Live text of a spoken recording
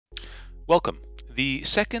Welcome. The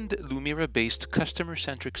second Lumira-based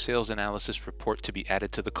customer-centric sales analysis report to be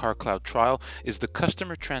added to the Car Cloud trial is the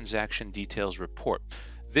Customer Transaction Details Report.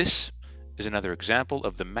 This is another example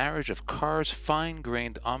of the marriage of CAR's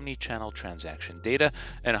fine-grained omni-channel transaction data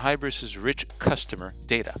and Hybris's rich customer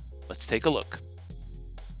data. Let's take a look.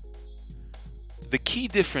 The key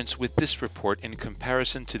difference with this report in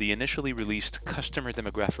comparison to the initially released customer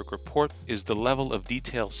demographic report is the level of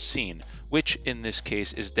detail seen, which in this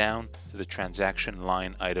case is down to the transaction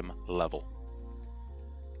line item level.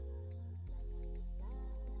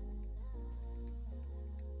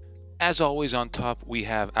 As always, on top we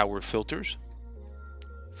have our filters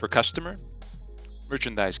for customer,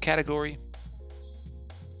 merchandise category,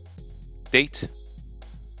 date,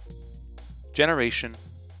 generation,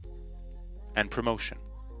 and promotion.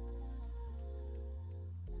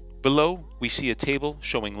 Below, we see a table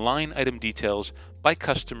showing line item details by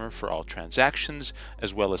customer for all transactions,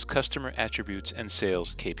 as well as customer attributes and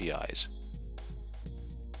sales KPIs.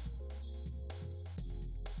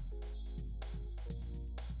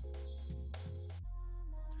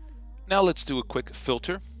 Now let's do a quick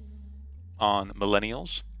filter on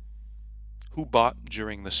millennials who bought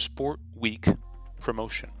during the Sport Week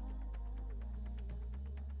promotion.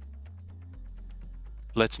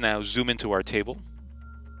 Let's now zoom into our table.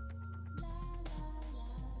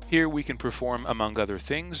 Here we can perform, among other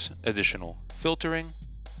things, additional filtering,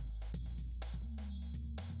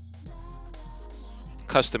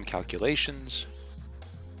 custom calculations,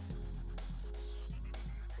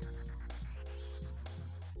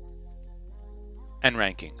 and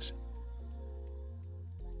rankings.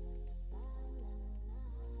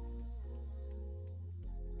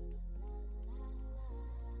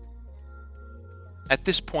 At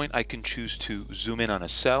this point, I can choose to zoom in on a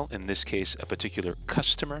cell, in this case a particular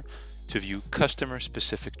customer, to view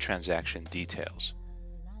customer-specific transaction details.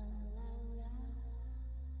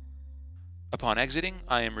 Upon exiting,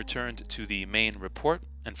 I am returned to the main report,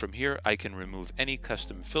 and from here I can remove any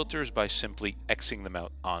custom filters by simply Xing them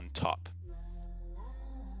out on top.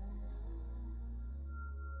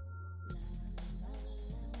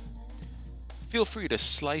 Feel free to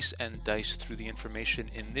slice and dice through the information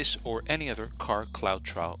in this or any other Car Cloud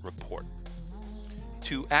Trial report.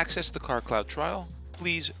 To access the Car Cloud Trial,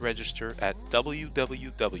 please register at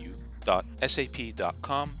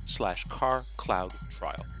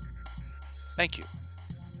www.sap.com/carcloudtrial. Thank you.